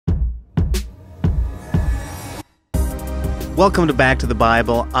Welcome to Back to the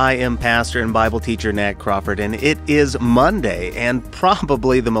Bible. I am pastor and Bible teacher Nat Crawford, and it is Monday, and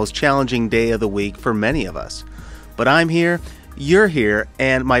probably the most challenging day of the week for many of us. But I'm here, you're here,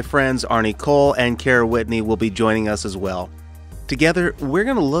 and my friends Arnie and Cara Whitney will be joining us as well. Together, we're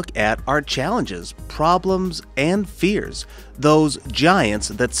going to look at our challenges, problems, and fears, those giants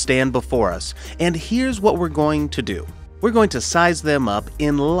that stand before us. And here's what we're going to do. We're going to size them up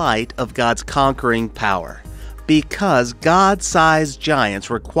in light of God's conquering power, because God-sized giants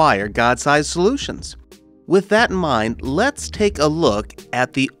require God-sized solutions. With that in mind, let's take a look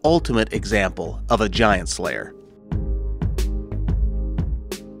at the ultimate example of a giant slayer.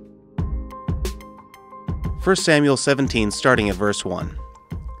 1 Samuel 17, starting at verse 1.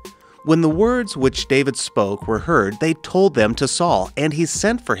 When the words which David spoke were heard, they told them to Saul, and he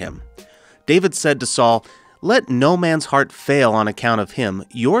sent for him. David said to Saul, "Let no man's heart fail on account of him.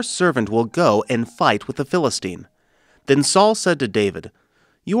 Your servant will go and fight with the Philistine." Then Saul said to David,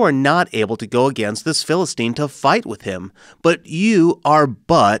 "You are not able to go against this Philistine to fight with him, but you are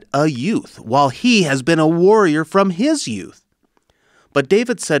but a youth, while he has been a warrior from his youth." But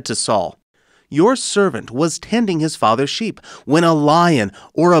David said to Saul, "Your servant was tending his father's sheep when a lion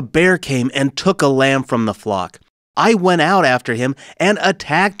or a bear came and took a lamb from the flock. I went out after him and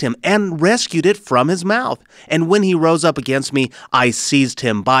attacked him and rescued it from his mouth. And when he rose up against me, I seized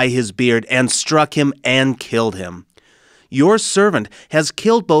him by his beard and struck him and killed him. Your servant has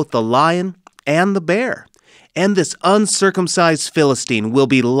killed both the lion and the bear. And this uncircumcised Philistine will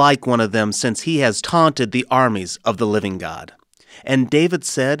be like one of them, since he has taunted the armies of the living God." And David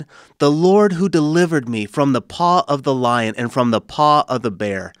said, "The Lord who delivered me from the paw of the lion and from the paw of the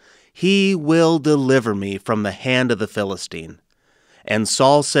bear, he will deliver me from the hand of the Philistine." And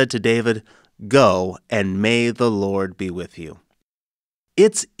Saul said to David, "Go, and may the Lord be with you."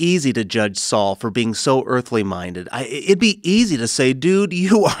 It's easy to judge Saul for being so earthly minded. It'd be easy to say, "Dude,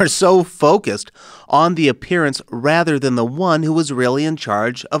 you are so focused on the appearance rather than the one who was really in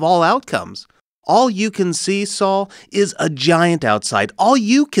charge of all outcomes. All you can see, Saul, is a giant outside. All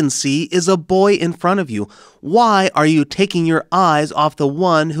you can see is a boy in front of you. Why are you taking your eyes off the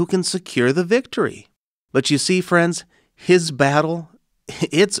one who can secure the victory?" But you see, friends, his battle,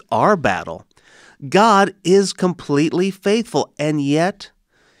 it's our battle. God is completely faithful, and yet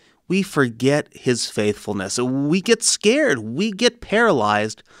we forget his faithfulness. We get scared, we get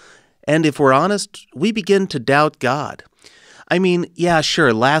paralyzed, and if we're honest, we begin to doubt God. I mean, yeah,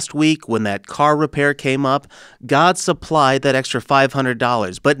 sure, last week when that car repair came up, God supplied that extra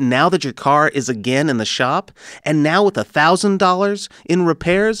 $500. But now that your car is again in the shop, and now with $1,000 in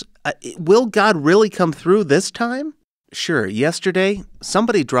repairs, will God really come through this time? Sure, yesterday,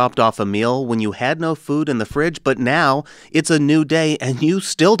 somebody dropped off a meal when you had no food in the fridge, but now it's a new day and you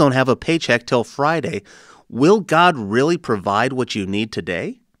still don't have a paycheck till Friday. Will God really provide what you need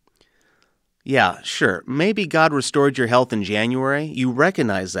today? Yeah, sure, maybe God restored your health in January. You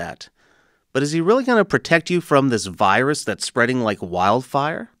recognize that. But is he really going to protect you from this virus that's spreading like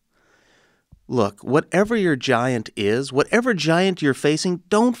wildfire? Look, whatever your giant is, whatever giant you're facing,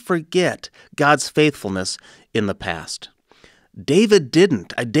 don't forget God's faithfulness in the past. David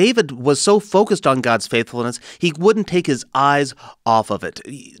didn't. David was so focused on God's faithfulness, he wouldn't take his eyes off of it.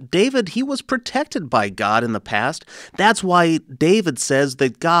 David, he was protected by God in the past. That's why David says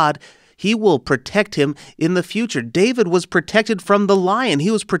that God, he will protect him in the future. David was protected from the lion. He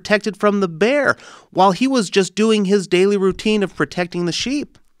was protected from the bear while he was just doing his daily routine of protecting the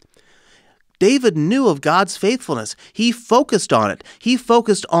sheep. David knew of God's faithfulness. He focused on it. He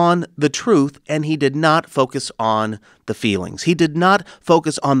focused on the truth, and he did not focus on the feelings. He did not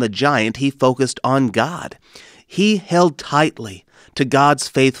focus on the giant. He focused on God. He held tightly to God's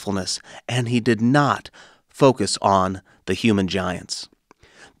faithfulness, and he did not focus on the human giants.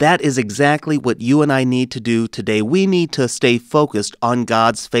 That is exactly what you and I need to do today. We need to stay focused on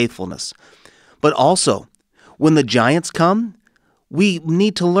God's faithfulness. But also, when the giants come, we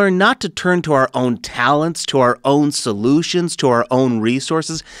need to learn not to turn to our own talents, to our own solutions, to our own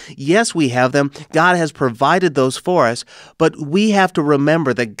resources. Yes, we have them. God has provided those for us, but we have to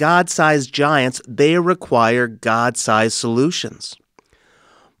remember that God-sized giants, they require God-sized solutions.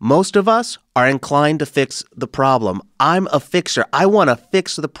 Most of us are inclined to fix the problem. I'm a fixer. I want to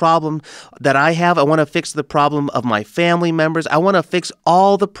fix the problem that I have. I want to fix the problem of my family members. I want to fix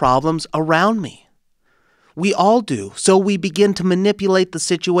all the problems around me. We all do. So we begin to manipulate the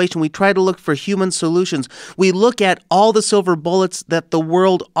situation. We try to look for human solutions. We look at all the silver bullets that the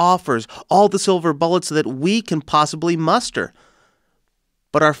world offers, all the silver bullets that we can possibly muster.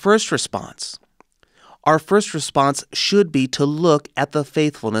 But our first response, our first response should be to look at the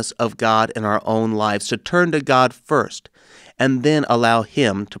faithfulness of God in our own lives, to turn to God first, and then allow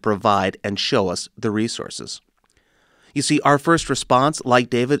Him to provide and show us the resources. You see, our first response, like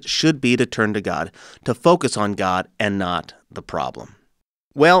David, should be to turn to God, to focus on God and not the problem.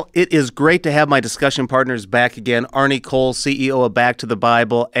 Well, it is great to have my discussion partners back again, Arnie Cole, CEO of Back to the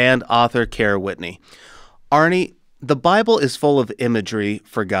Bible, and author Cara Whitney. Arnie, the Bible is full of imagery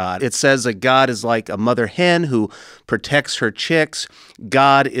for God. It says that God is like a mother hen who protects her chicks.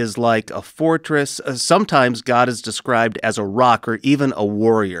 God is like a fortress. Sometimes God is described as a rock or even a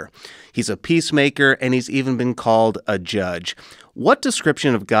warrior. He's a peacemaker, and he's even been called a judge. What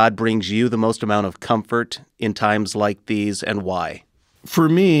description of God brings you the most amount of comfort in times like these, and why? For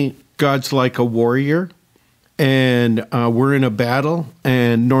me, God's like a warrior. And we're in a battle,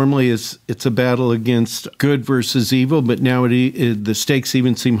 and normally it's a battle against good versus evil, but now the stakes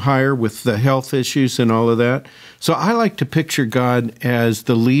even seem higher with the health issues and all of that. So I like to picture God as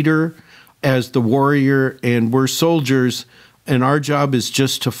the leader, as the warrior, and we're soldiers, and our job is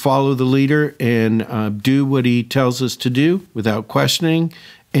just to follow the leader and do what he tells us to do without questioning,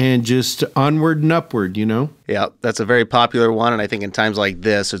 and just onward and upward, you know? Yeah, that's a very popular one, and I think in times like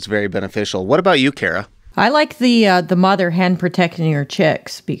this, it's very beneficial. What about you, Cara? I like the mother hen protecting her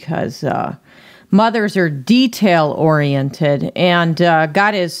chicks because mothers are detail-oriented, and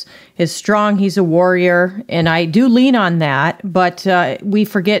God is strong. He's a warrior, and I do lean on that, but we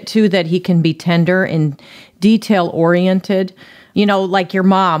forget, too, that he can be tender and detail-oriented. You know, like your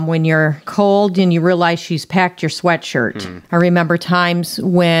mom, when you're cold and you realize she's packed your sweatshirt. I remember times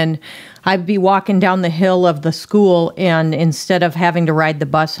when I'd be walking down the hill of the school, and instead of having to ride the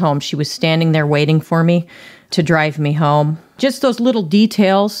bus home, she was standing there waiting for me to drive me home. Just those little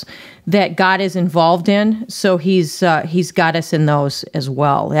details that God is involved in, so He's got us in those as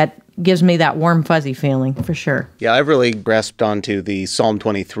well. That gives me that warm, fuzzy feeling, for sure. Yeah, I've really grasped onto the Psalm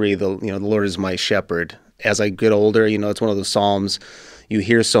 23, the Lord is my shepherd. As I get older, it's one of those Psalms you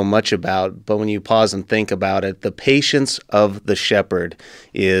hear so much about, but when you pause and think about it, the patience of the shepherd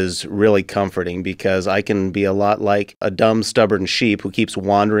is really comforting, because I can be a lot like a dumb, stubborn sheep who keeps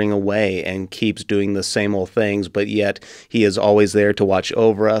wandering away and keeps doing the same old things, but yet he is always there to watch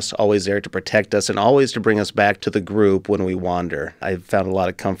over us, always there to protect us, and always to bring us back to the group when we wander. I've found a lot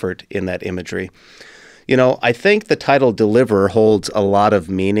of comfort in that imagery. I think the title Deliverer holds a lot of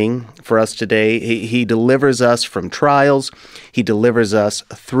meaning for us today. He delivers us from trials. He delivers us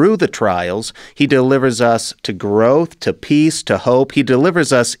through the trials. He delivers us to growth, to peace, to hope. He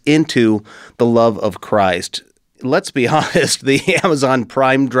delivers us into the love of Christ. Let's be honest, the Amazon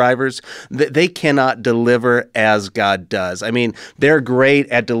Prime drivers, they cannot deliver as God does. I mean, they're great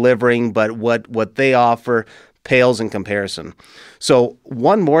at delivering, but what they offer pales in comparison. So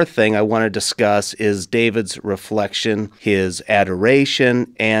one more thing I want to discuss is David's reflection, his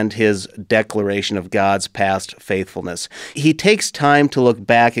adoration, and his declaration of God's past faithfulness. He takes time to look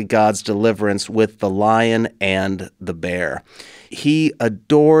back at God's deliverance with the lion and the bear. He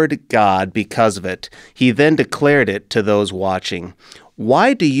adored God because of it. He then declared it to those watching.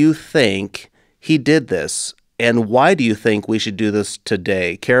 Why do you think he did this? And why do you think we should do this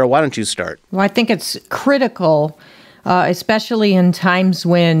today? Cara, why don't you start? Well, I think it's critical, especially in times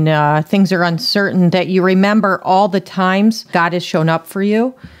when things are uncertain, that you remember all the times God has shown up for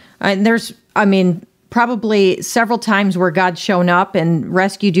you. And there's, probably several times where God's shown up and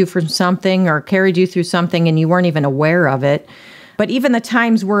rescued you from something or carried you through something and you weren't even aware of it. But even the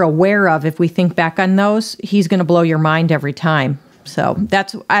times we're aware of, if we think back on those, He's going to blow your mind every time. So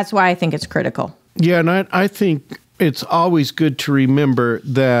that's why I think it's critical. Yeah, and I think it's always good to remember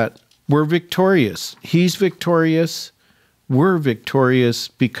that we're victorious. He's victorious. We're victorious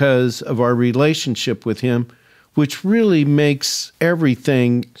because of our relationship with Him, which really makes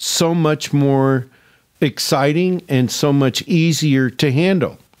everything so much more exciting and so much easier to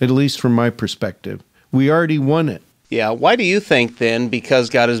handle, at least from my perspective. We already won it. Yeah, why do you think then, because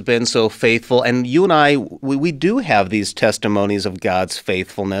God has been so faithful, and you and I, we do have these testimonies of God's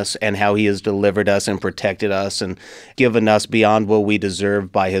faithfulness and how He has delivered us and protected us and given us beyond what we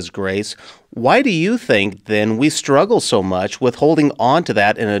deserve by His grace. Why do you think then we struggle so much with holding on to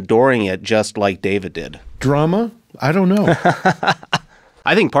that and adoring it just like David did? Drama? I don't know.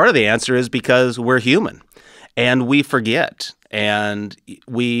 I think part of the answer is because we're human and we forget, and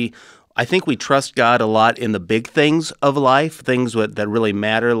I think we trust God a lot in the big things of life, things that really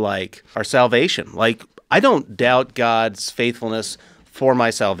matter, like our salvation. Like, I don't doubt God's faithfulness for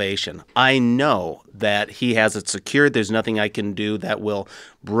my salvation. I know that he has it secured. There's nothing I can do that will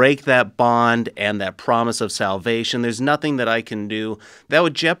break that bond and that promise of salvation. There's nothing that I can do that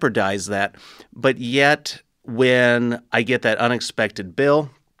would jeopardize that. But yet, when I get that unexpected bill,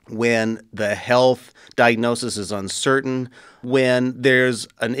 when the health diagnosis is uncertain, when there's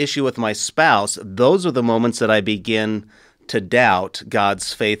an issue with my spouse, those are the moments that I begin to doubt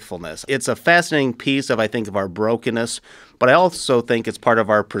God's faithfulness. It's a fascinating piece of, I think, of our brokenness, but I also think it's part of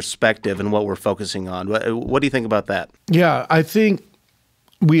our perspective and what we're focusing on. What do you think about that? Yeah, I think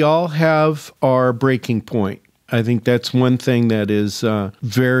we all have our breaking point. I think that's one thing that is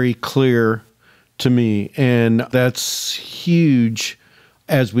very clear to me, and that's huge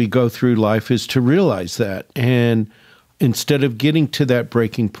as we go through life, is to realize that. And instead of getting to that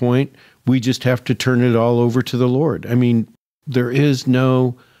breaking point, we just have to turn it all over to the Lord. I mean, there is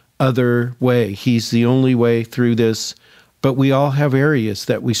no other way. He's the only way through this. But we all have areas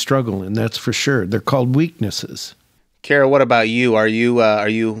that we struggle in, that's for sure. They're called weaknesses. Cara, what about you? Are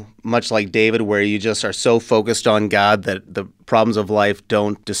you much like David, where you just are so focused on God that the problems of life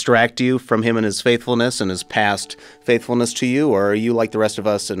don't distract you from him and his faithfulness and his past faithfulness to you? Or are you like the rest of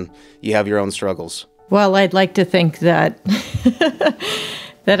us and you have your own struggles? Well, I'd like to think that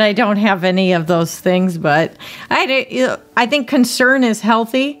that I don't have any of those things, but I think concern is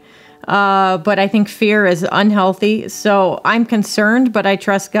healthy, but I think fear is unhealthy. So I'm concerned, but I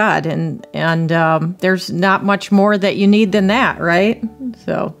trust God, and there's not much more that you need than that, right?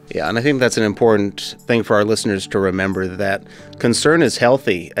 So yeah, and I think that's an important thing for our listeners to remember, that concern is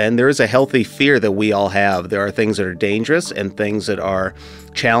healthy, and there is a healthy fear that we all have. There are things that are dangerous and things that are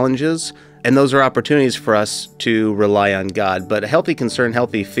challenges, and those are opportunities for us to rely on God. But a healthy concern,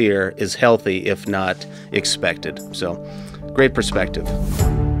 healthy fear is healthy if not expected. So, great perspective.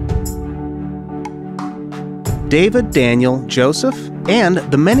 David, Daniel, Joseph, and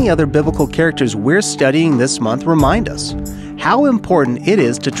the many other biblical characters we're studying this month remind us how important it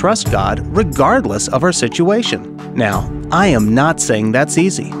is to trust God regardless of our situation. Now, I am not saying that's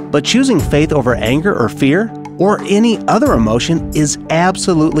easy, but choosing faith over anger or fear or any other emotion is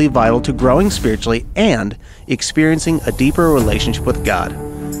absolutely vital to growing spiritually and experiencing a deeper relationship with God.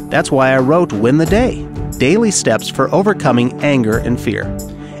 That's why I wrote Win the Day, Daily Steps for Overcoming Anger and Fear.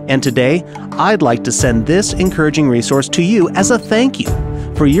 And today, I'd like to send this encouraging resource to you as a thank you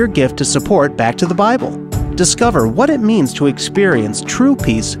for your gift to support Back to the Bible. Discover what it means to experience true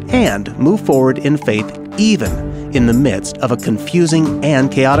peace and move forward in faith even in the midst of a confusing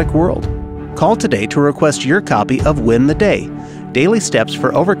and chaotic world. Call today to request your copy of Win the Day, Daily Steps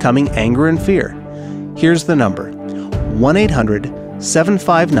for Overcoming Anger and Fear. Here's the number,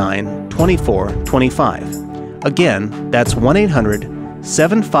 1-800-759-2425. Again, that's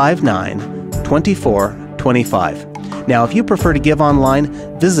 1-800-759-2425. Now, if you prefer to give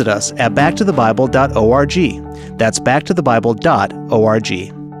online, visit us at backtothebible.org. That's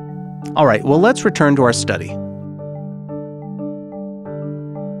backtothebible.org. All right, well, let's return to our study.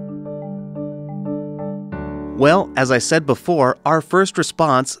 Well, as I said before, our first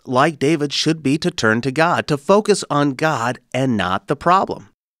response, like David, should be to turn to God, to focus on God and not the problem.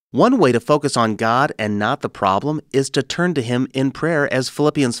 One way to focus on God and not the problem is to turn to Him in prayer, as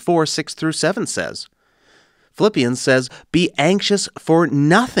Philippians 4:6-7 says. Philippians says, "Be anxious for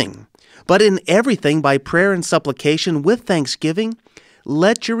nothing, but in everything by prayer and supplication with thanksgiving,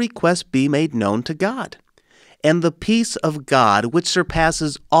 let your requests be made known to God. And the peace of God, which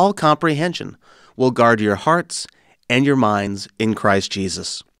surpasses all comprehension, will guard your hearts and your minds in Christ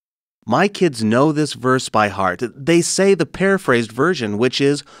Jesus." My kids know this verse by heart. They say the paraphrased version, which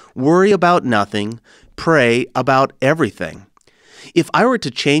is, worry about nothing, pray about everything. If I were to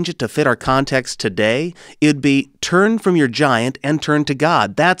change it to fit our context today, it would be turn from your giant and turn to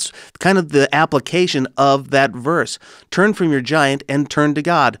God. That's kind of the application of that verse. Turn from your giant and turn to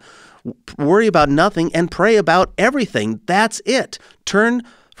God. Worry about nothing and pray about everything. That's it. Turn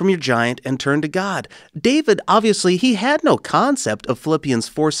from your giant and turn to God. David, obviously, he had no concept of Philippians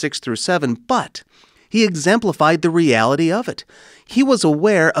 4:6-7, but he exemplified the reality of it. He was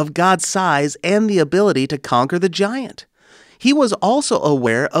aware of God's size and the ability to conquer the giant. He was also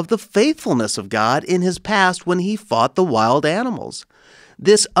aware of the faithfulness of God in his past when he fought the wild animals.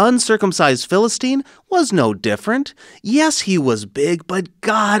 This uncircumcised Philistine was no different. Yes, he was big, but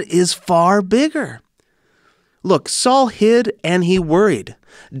God is far bigger. Look, Saul hid and he worried.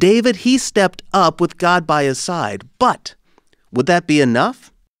 David, he stepped up with God by his side. But would that be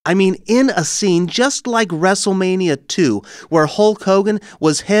enough? I mean, in a scene just like WrestleMania 2, where Hulk Hogan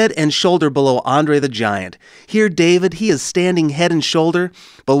was head and shoulder below Andre the Giant, here David, he is standing head and shoulder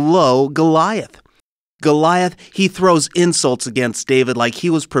below Goliath. Goliath, he throws insults against David like he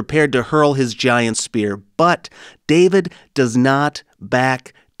was prepared to hurl his giant spear. But David does not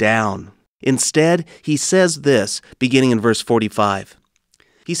back down. Instead, he says this, beginning in verse 45.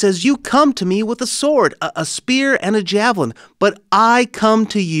 He says, "You come to me with a sword, a spear, and a javelin, but I come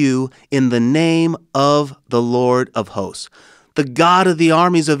to you in the name of the Lord of hosts, the God of the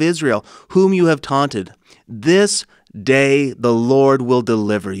armies of Israel, whom you have taunted. This day the Lord will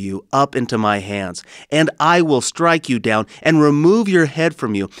deliver you up into my hands, and I will strike you down and remove your head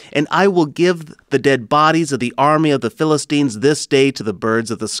from you, and I will give the dead bodies of the army of the Philistines this day to the birds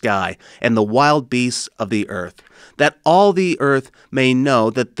of the sky and the wild beasts of the earth, that all the earth may know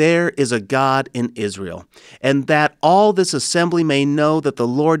that there is a God in Israel, and that all this assembly may know that the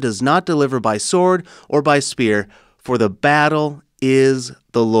Lord does not deliver by sword or by spear, for the battle is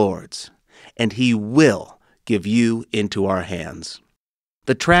the Lord's, and he will give you into our hands."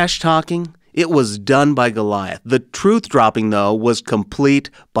 The trash talking, it was done by Goliath. The truth dropping, though, was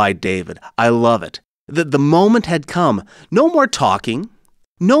complete by David. I love it. The moment had come. No more talking.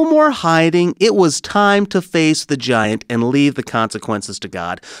 No more hiding. It was time to face the giant and leave the consequences to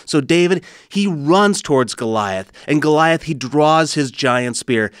God. So David, he runs towards Goliath, and Goliath, he draws his giant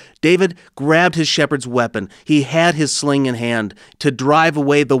spear. David grabbed his shepherd's weapon. He had his sling in hand to drive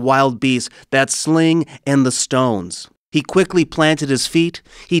away the wild beasts, that sling and the stones. He quickly planted his feet,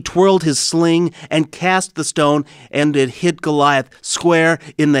 he twirled his sling and cast the stone, and it hit Goliath square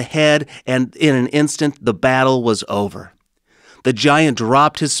in the head, and in an instant the battle was over. The giant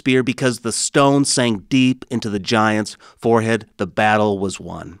dropped his spear because the stone sank deep into the giant's forehead. The battle was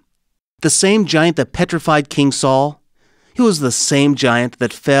won. The same giant that petrified King Saul, he was the same giant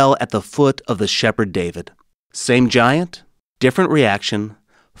that fell at the foot of the shepherd David. Same giant, different reaction,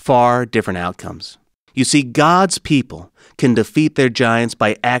 far different outcomes. You see, God's people can defeat their giants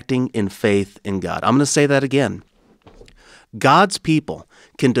by acting in faith in God. I'm going to say that again. God's people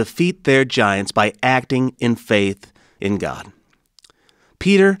can defeat their giants by acting in faith in God.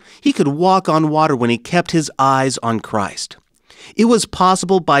 Peter, he could walk on water when he kept his eyes on Christ. It was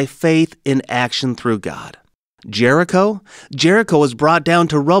possible by faith in action through God. Jericho was brought down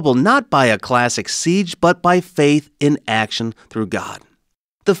to rubble not by a classic siege, but by faith in action through God.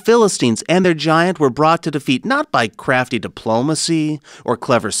 The Philistines and their giant were brought to defeat not by crafty diplomacy or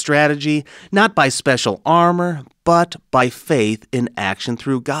clever strategy, not by special armor, but by faith in action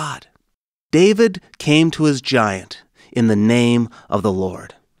through God. David came to his giant in the name of the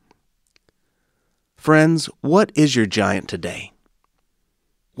Lord. Friends, what is your giant today?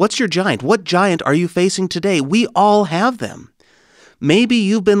 What's your giant? What giant are you facing today? We all have them. Maybe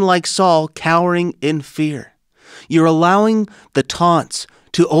you've been like Saul, cowering in fear. You're allowing the taunts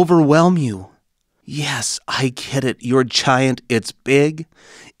to overwhelm you. Yes, I get it. Your giant, it's big,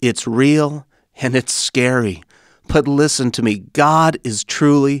 it's real, and it's scary. But listen to me, God is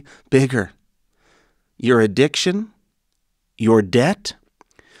truly bigger. Your addiction, your debt,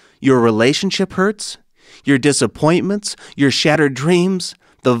 your relationship hurts, your disappointments, your shattered dreams,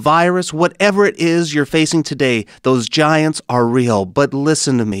 the virus, whatever it is you're facing today, those giants are real. But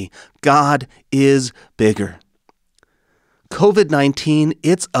listen to me, God is bigger. COVID-19,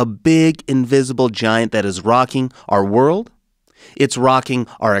 it's a big invisible giant that is rocking our world, it's rocking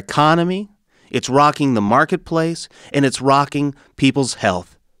our economy, it's rocking the marketplace, and it's rocking people's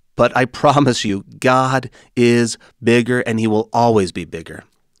health. But I promise you, God is bigger, and he will always be bigger.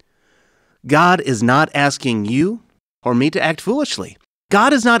 God is not asking you or me to act foolishly.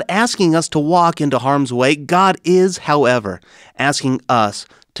 God is not asking us to walk into harm's way. God is, however, asking us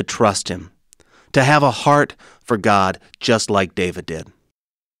to trust him, to have a heart for God just like David did.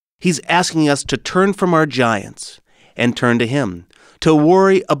 He's asking us to turn from our giants and turn to him, to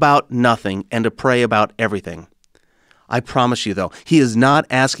worry about nothing and to pray about everything. I promise you, though, he is not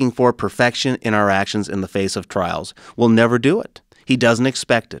asking for perfection in our actions in the face of trials. We'll never do it. He doesn't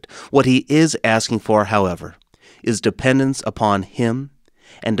expect it. What he is asking for, however, is dependence upon him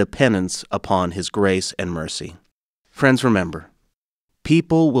and dependence upon his grace and mercy. Friends, remember,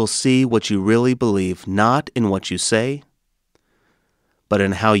 people will see what you really believe, not in what you say, but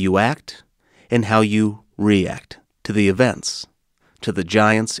in how you act and how you react to the events, to the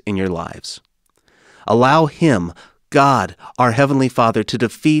giants in your lives. Allow him, God, our Heavenly Father, to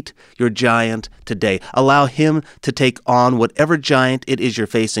defeat your giant today. Allow him to take on whatever giant it is you're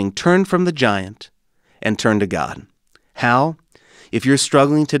facing. Turn from the giant and turn to God. How? If you're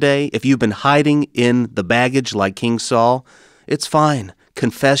struggling today, if you've been hiding in the baggage like King Saul, it's fine.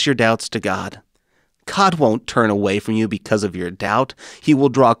 Confess your doubts to God. God won't turn away from you because of your doubt. He will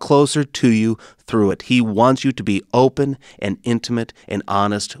draw closer to you through it. He wants you to be open and intimate and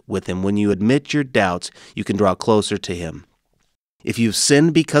honest with Him. When you admit your doubts, you can draw closer to Him. If you've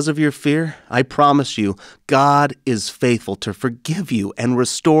sinned because of your fear, I promise you, God is faithful to forgive you and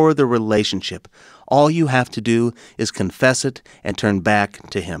restore the relationship. All you have to do is confess it and turn back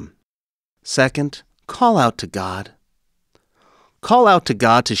to Him. Second, call out to God. Call out to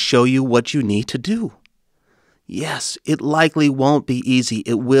God to show you what you need to do. Yes, it likely won't be easy.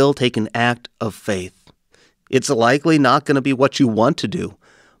 It will take an act of faith. It's likely not going to be what you want to do,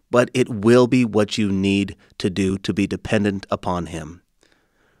 but it will be what you need to do to be dependent upon Him.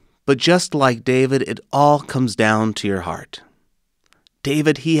 But just like David, it all comes down to your heart.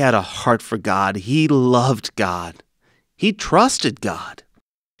 David, he had a heart for God. He loved God. He trusted God.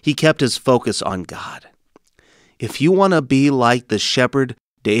 He kept his focus on God. If you want to be like the shepherd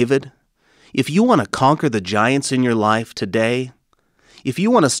David, if you want to conquer the giants in your life today, if you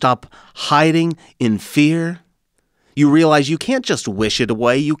want to stop hiding in fear, you realize you can't just wish it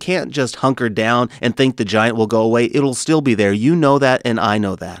away. You can't just hunker down and think the giant will go away. It'll still be there. You know that, and I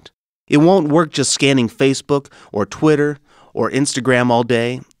know that. It won't work just scanning Facebook or Twitter or Instagram all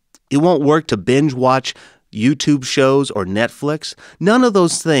day. It won't work to binge watch YouTube shows or Netflix. None of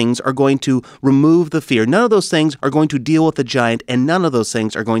those things are going to remove the fear. None of those things are going to deal with the giant, and none of those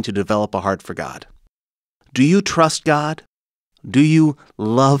things are going to develop a heart for God. Do you trust God? Do you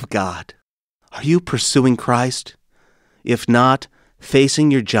love God? Are you pursuing Christ? If not,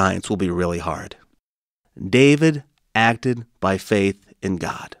 facing your giants will be really hard. David acted by faith in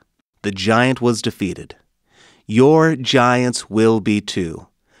God. The giant was defeated. Your giants will be too,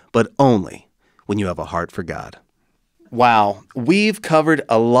 but only when you have a heart for God. Wow, we've covered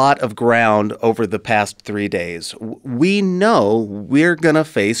a lot of ground over the past 3 days. We know we're going to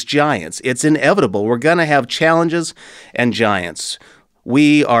face giants. It's inevitable. We're going to have challenges and giants.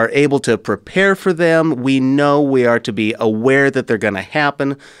 We are able to prepare for them. We know we are to be aware that they're going to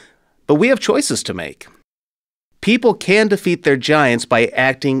happen, but we have choices to make. People can defeat their giants by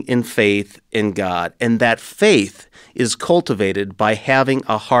acting in faith in God, and that faith is cultivated by having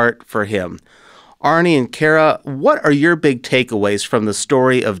a heart for Him. Arnie and Cara, what are your big takeaways from the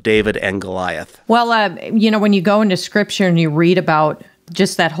story of David and Goliath? Well, when you go into Scripture and you read about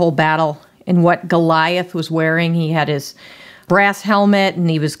just that whole battle and what Goliath was wearing, he had his brass helmet and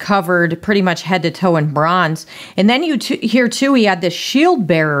he was covered pretty much head to toe in bronze. And then you hear, too, he had this shield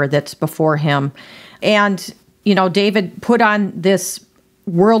bearer that's before him. And, David put on this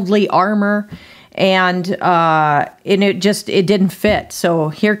worldly armor, and it didn't fit. So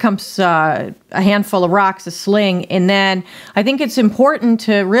here comes a handful of rocks, a sling, and then I think it's important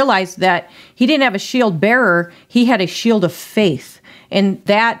to realize that he didn't have a shield bearer, he had a shield of faith. And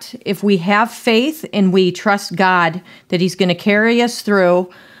that if we have faith and we trust God that He's going to carry us through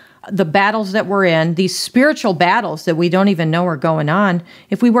the battles that we're in, these spiritual battles that we don't even know are going on,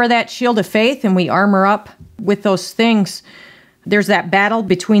 if we wear that shield of faith and we armor up with those things, there's that battle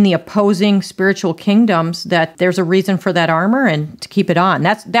between the opposing spiritual kingdoms, that there's a reason for that armor and to keep it on.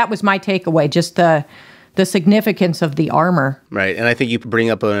 That was my takeaway, just the significance of the armor. Right, and I think you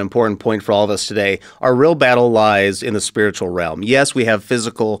bring up an important point for all of us today. Our real battle lies in the spiritual realm. Yes, we have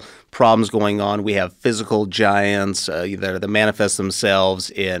physical problems going on. We have physical giants that manifest themselves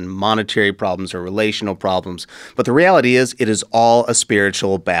in monetary problems or relational problems. But the reality is, it is all a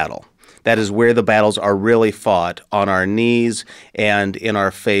spiritual battle. That is where the battles are really fought, on our knees and in our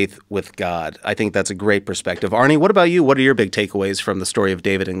faith with God. I think that's a great perspective. Arnie, what about you? What are your big takeaways from the story of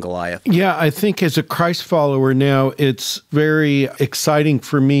David and Goliath? Yeah, I think as a Christ follower now, it's very exciting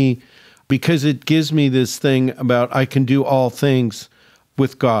for me because it gives me this thing about I can do all things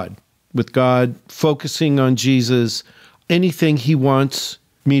with God focusing on Jesus. Anything He wants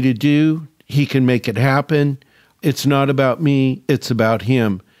me to do, He can make it happen. It's not about me, it's about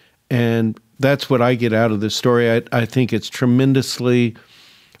Him. And that's what I get out of this story. I think it's tremendously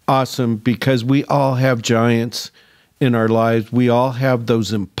awesome because we all have giants in our lives. We all have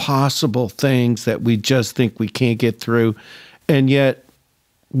those impossible things that we just think we can't get through. And yet,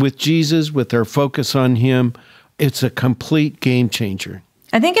 with Jesus, with our focus on Him, it's a complete game changer.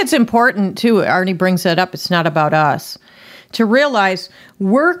 I think it's important, too, Arnie brings that up, it's not about us, to realize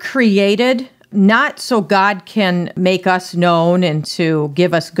we're created not so God can make us known and to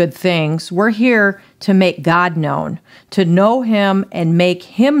give us good things. We're here to make God known, to know Him and make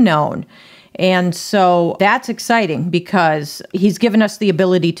Him known. And so that's exciting because He's given us the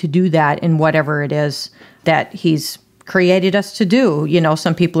ability to do that in whatever it is that He's created us to do.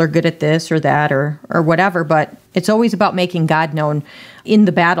 Some people are good at this or that or whatever, but it's always about making God known in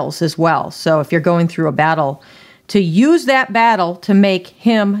the battles as well. So if you're going through a battle, to use that battle to make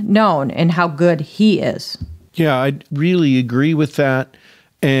him known and how good he is. Yeah, I really agree with that.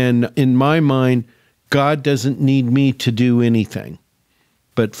 And in my mind, God doesn't need me to do anything,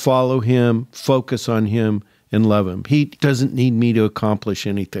 but follow him, focus on him, and love him. He doesn't need me to accomplish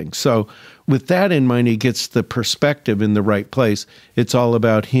anything. So with that in mind, he gets the perspective in the right place. It's all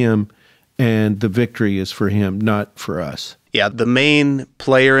about him, and the victory is for him, not for us. Yeah, the main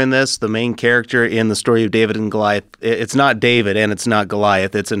player in this, the main character in the story of David and Goliath, it's not David and it's not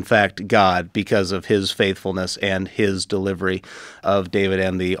Goliath. It's in fact God, because of his faithfulness and his delivery of David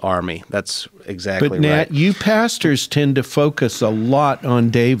and the army. That's exactly right. But Nat, you pastors tend to focus a lot on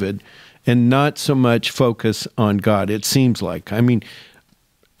David and not so much focus on God, it seems like. I mean,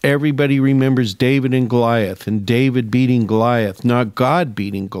 everybody remembers David and Goliath and David beating Goliath, not God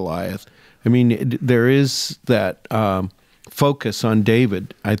beating Goliath. I mean, there is that focus on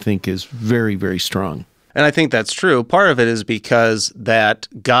David, I think, is very, very strong. And I think that's true. Part of it is because that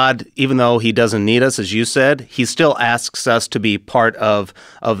God, even though he doesn't need us, as you said, he still asks us to be part of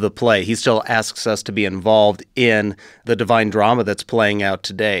the play. He still asks us to be involved in the divine drama that's playing out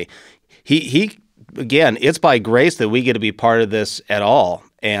today. He again, it's by grace that we get to be part of this at all.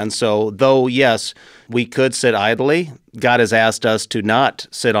 And so, though, yes, we could sit idly, God has asked us to not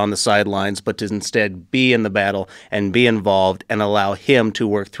sit on the sidelines, but to instead be in the battle and be involved and allow him to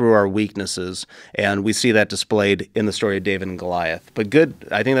work through our weaknesses. And we see that displayed in the story of David and Goliath. But good,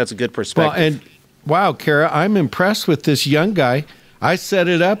 I think that's a good perspective. Well, and wow, Cara, I'm impressed with this young guy. I set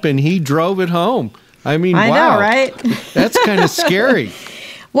it up and he drove it home. I mean, I wow. know, right? That's kind of scary.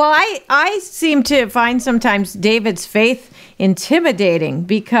 Well, I seem to find sometimes David's faith intimidating,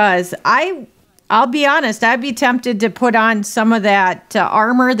 because I'll be honest, I'd be tempted to put on some of that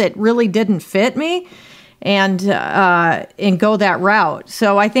armor that really didn't fit me and go that route.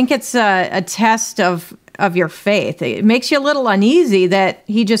 So I think it's a test of your faith. It makes you a little uneasy that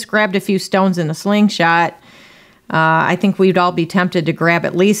he just grabbed a few stones in a slingshot. I think we'd all be tempted to grab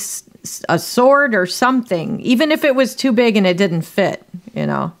at least a sword or something, even if it was too big and it didn't fit,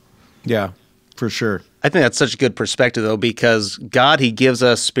 Yeah, for sure. I think that's such a good perspective, though, because God, he gives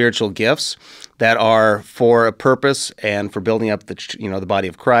us spiritual gifts that are for a purpose and for building up the body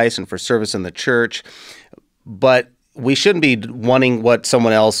of Christ and for service in the church. But we shouldn't be wanting what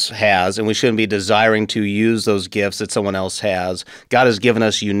someone else has, and we shouldn't be desiring to use those gifts that someone else has. God has given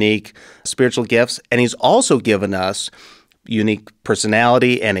us unique spiritual gifts, and he's also given us unique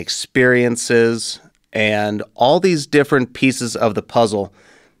personality and experiences and all these different pieces of the puzzle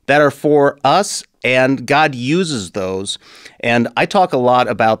that are for us, and God uses those. And I talk a lot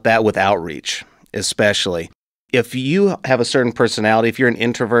about that with outreach, especially. If you have a certain personality, if you're an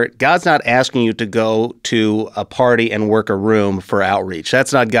introvert, God's not asking you to go to a party and work a room for outreach.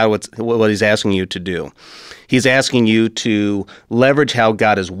 That's not God what he's asking you to do. He's asking you to leverage how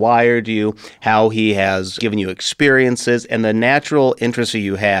God has wired you, how he has given you experiences, and the natural interests that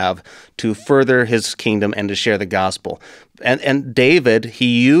you have to further his kingdom and to share the gospel. And David,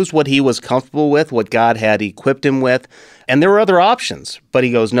 he used what he was comfortable with, what God had equipped him with, and there were other options. But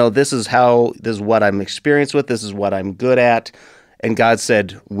he goes, no, this is what I'm experienced with, this is what I'm good at. And God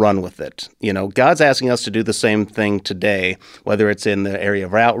said, run with it. God's asking us to do the same thing today, whether it's in the area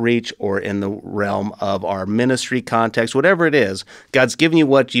of outreach or in the realm of our ministry context, whatever it is. God's giving you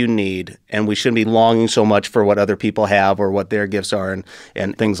what you need, and we shouldn't be longing so much for what other people have or what their gifts are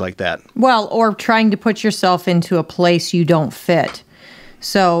and things like that. Well, or trying to put yourself into a place you don't fit.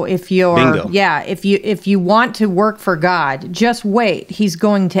 So if you're, Bingo. if you want to work for God, just wait. He's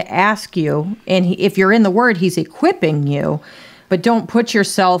going to ask you, and if you're in the Word, he's equipping you. But don't put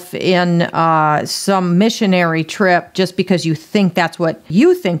yourself in some missionary trip just because you think that's what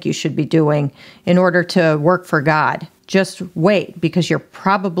you think you should be doing in order to work for God. Just wait, because you're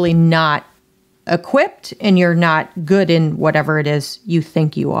probably not equipped and you're not good in whatever it is you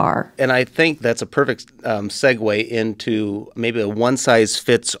think you are. And I think that's a perfect segue into maybe a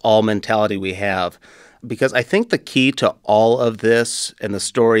one-size-fits-all mentality we have. Because I think the key to all of this and the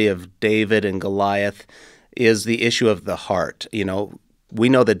story of David and Goliath is the issue of the heart. We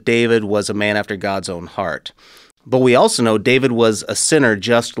know that David was a man after God's own heart. But we also know David was a sinner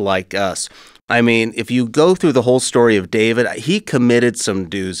just like us. I mean, if you go through the whole story of David, he committed some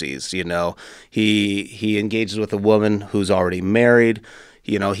doozies, He engages with a woman who's already married.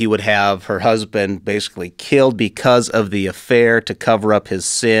 He would have her husband basically killed because of the affair to cover up his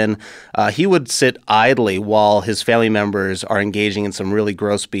sin. He would sit idly while his family members are engaging in some really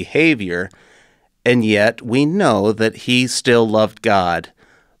gross behavior. and yet we know that he still loved God,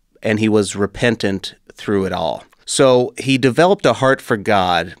 and he was repentant through it all. So he developed a heart for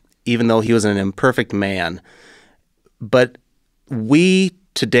God, even though he was an imperfect man. But we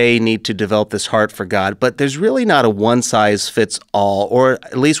today need to develop this heart for God, but there's really not a one-size-fits-all, or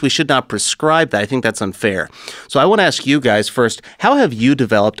at least we should not prescribe that. I think that's unfair. So I want to ask you guys first, how have you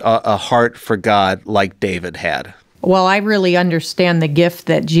developed a heart for God like David had? Well, I really understand the gift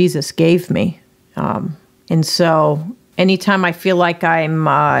that Jesus gave me. And so anytime I feel like I'm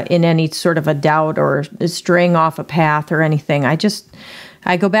in any sort of a doubt or straying off a path or anything,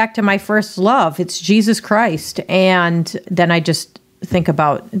 I go back to my first love. It's Jesus Christ. And then I just think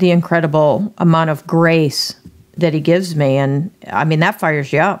about the incredible amount of grace that he gives me. And I mean, that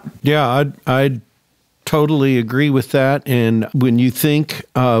fires you up. Yeah, I'd totally agree with that. And when you think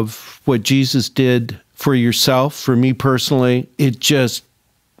of what Jesus did for yourself, for me personally, it just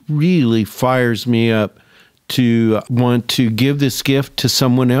really fires me up to want to give this gift to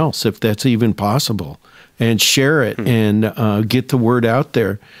someone else, if that's even possible, and share it and get the word out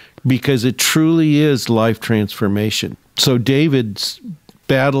there, because it truly is life transformation. So David's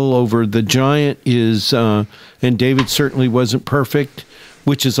battle over the giant is, and David certainly wasn't perfect,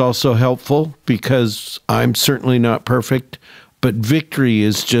 which is also helpful because I'm certainly not perfect, but victory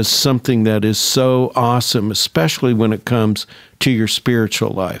is just something that is so awesome, especially when it comes to your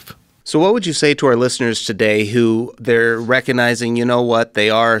spiritual life. So what would you say to our listeners today who they're recognizing, you know what, they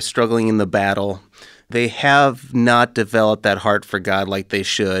are struggling in the battle, they have not developed that heart for God like they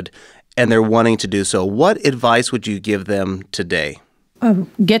should, and they're wanting to do so? What advice would you give them today?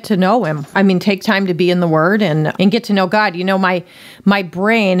 Get to know him. I mean, take time to be in the Word and get to know God. You know, my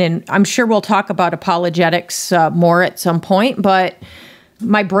brain, and I'm sure we'll talk about apologetics more at some point, but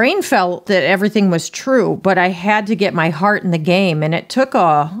my brain felt that everything was true, but I had to get my heart in the game, and it took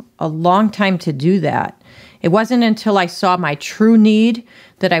a long time to do that. It wasn't until I saw my true need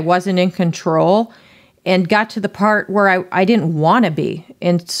that I wasn't in control and got to the part where I didn't want to be.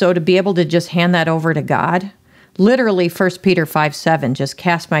 And so to be able to just hand that over to God, literally 1 Peter 5:7, just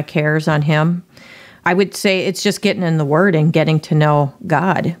cast my cares on him. I would say it's just getting in the Word and getting to know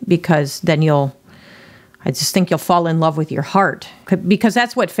God, because then I just think you'll fall in love with your heart, because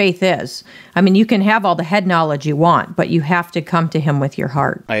that's what faith is. I mean, you can have all the head knowledge you want, but you have to come to him with your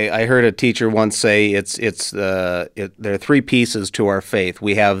heart. I heard a teacher once say there are three pieces to our faith.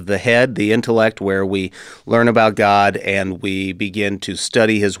 We have the head, the intellect, where we learn about God and we begin to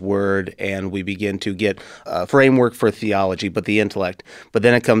study his word and we begin to get a framework for theology, but the intellect. But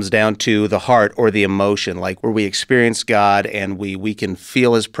then it comes down to the heart, or the emotion, like where we experience God and we can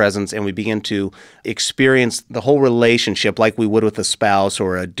feel his presence and we begin to experience the whole relationship like we would with a spouse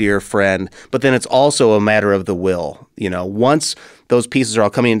or a dear friend. But then it's also a matter of the will. You know, once those pieces are all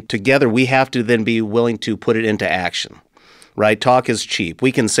coming together, we have to then be willing to put it into action, right? Talk is cheap.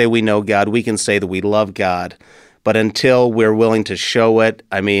 We can say we know God. We can say that we love God. But until we're willing to show it,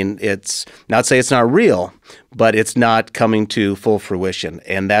 I mean, it's not say it's not real, but it's not coming to full fruition.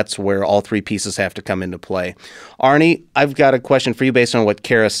 And that's where all three pieces have to come into play. Arnie, I've got a question for you based on what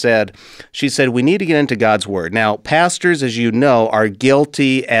Cara said. She said, we need to get into God's Word. Now, pastors, as you know, are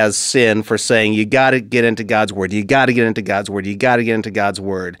guilty as sin for saying, you got to get into God's Word. You got to get into God's Word. You got to get into God's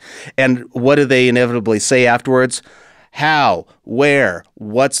Word. And what do they inevitably say afterwards? How? Where?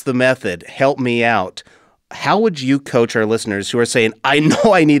 What's the method? Help me out. How would you coach our listeners who are saying, I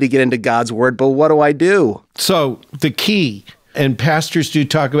know I need to get into God's Word, but what do I do? So the key, and pastors do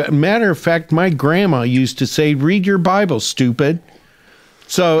talk about, matter of fact, my grandma used to say, read your Bible, stupid.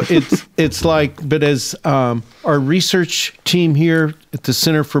 So it's like, but as our research team here at the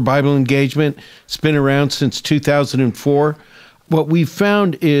Center for Bible Engagement, it's been around since 2004, what we've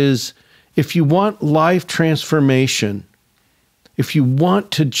found is if you want life transformation, if you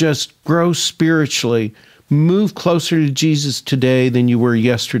want to just grow spiritually, move closer to Jesus today than you were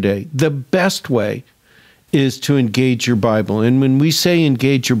yesterday, the best way is to engage your Bible. And when we say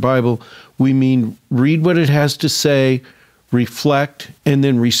engage your Bible, we mean read what it has to say, reflect, and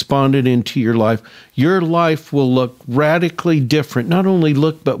then respond it into your life. Your life will look radically different, not only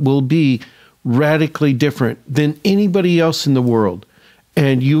look, but will be radically different than anybody else in the world.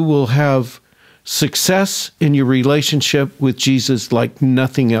 And you will have success in your relationship with Jesus like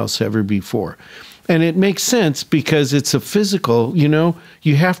nothing else ever before. And it makes sense because it's a physical,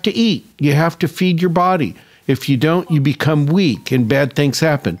 you have to eat. You have to feed your body. If you don't, you become weak and bad things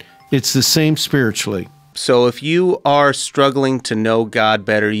happen. It's the same spiritually. So if you are struggling to know God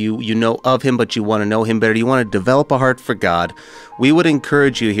better, you know of him, but you want to know him better, you want to develop a heart for God, we would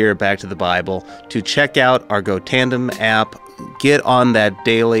encourage you here at Back to the Bible to check out our Go Tandem app. get on that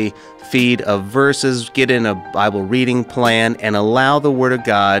daily feed of verses, get in a Bible reading plan, and allow the Word of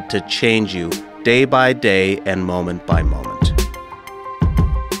God to change you day by day and moment by moment.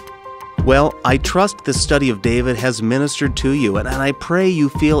 Well, I trust this study of David has ministered to you, and I pray you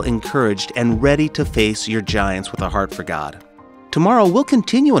feel encouraged and ready to face your giants with a heart for God. Tomorrow, we'll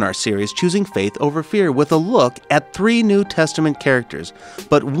continue in our series, Choosing Faith Over Fear, with a look at 3 New Testament characters,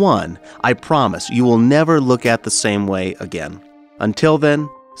 but one I promise you will never look at the same way again. Until then,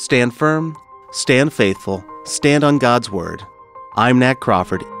 stand firm, stand faithful, stand on God's Word. I'm Nat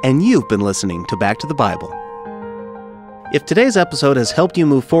Crawford, and you've been listening to Back to the Bible. If today's episode has helped you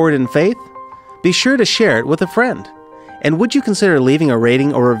move forward in faith, be sure to share it with a friend. And would you consider leaving a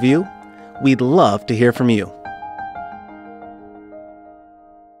rating or review? We'd love to hear from you.